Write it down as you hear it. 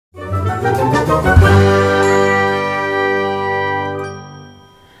Hi,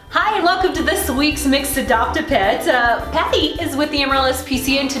 and welcome to this week's Mixed Adopt-A-Pet. Patty is with the Amarillo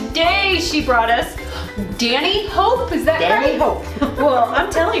SPCA, and today she brought us Dani Hope. Is that Dani right? Hope. Well, I'm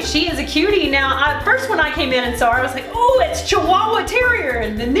telling you, she is a cutie. Now, first when I came in and saw her, I was like, oh, it's Chihuahua Terrier.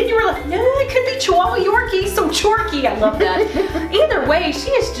 And then you were like, no, it could be Chihuahua Yorkie, so chorky. I love that. Either way, she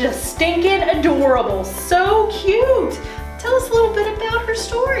is just stinking adorable. So cute. Tell us a little bit about her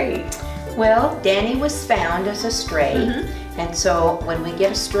story. Well, Dani was found as a stray, and so when we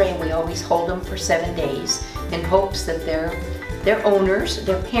get a stray, we always hold them for 7 days in hopes that their owners,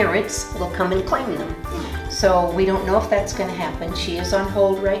 their parents, will come and claim them. So we don't know if that's going to happen. She is on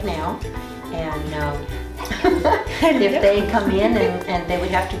hold right now, and if they come in and they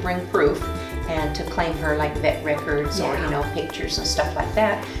would have to bring proof and to claim her, like vet records or pictures and stuff like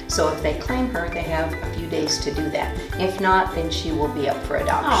that. So if they claim her, they have a few days to do that. If not, then she will be up for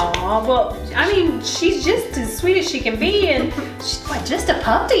adoption. Oh, well, I mean, she's just as sweet as she can be, and she's just a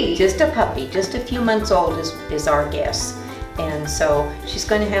puppy. Just a puppy, just a few months old is our guess. And so she's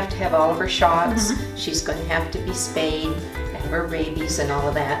going to have all of her shots. She's going to have to be spayed, have her rabies and all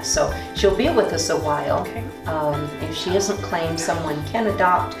of that. So she'll be with us a while. Okay. If she isn't claimed, someone can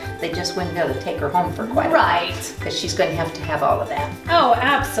adopt. They just wouldn't be able to take her home for quite a while. Because she's going to have all of that. Oh,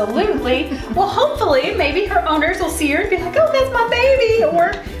 absolutely. Well, hopefully, maybe her owners will see her and be like, oh, that's my baby.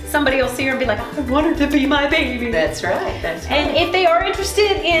 Or somebody will see her and be like, I want her to be my baby. That's right. That's right. And if they are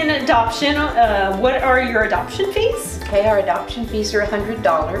interested in adoption, what are your adoption fees? Okay, our adoption fees are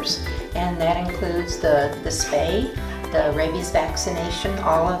 $100, and that includes the spay, the rabies vaccination,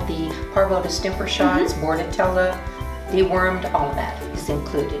 all of the parvo distemper shots, bordetella, dewormed, all of that is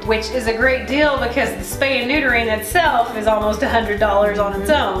included. Which is a great deal because the spay and neutering itself is almost $100 on its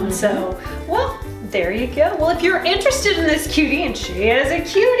own. So, well, there you go. Well, if you're interested in this cutie, and she is a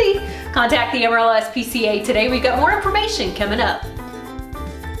cutie, contact the Amarillo SPCA today. We've got more information coming up.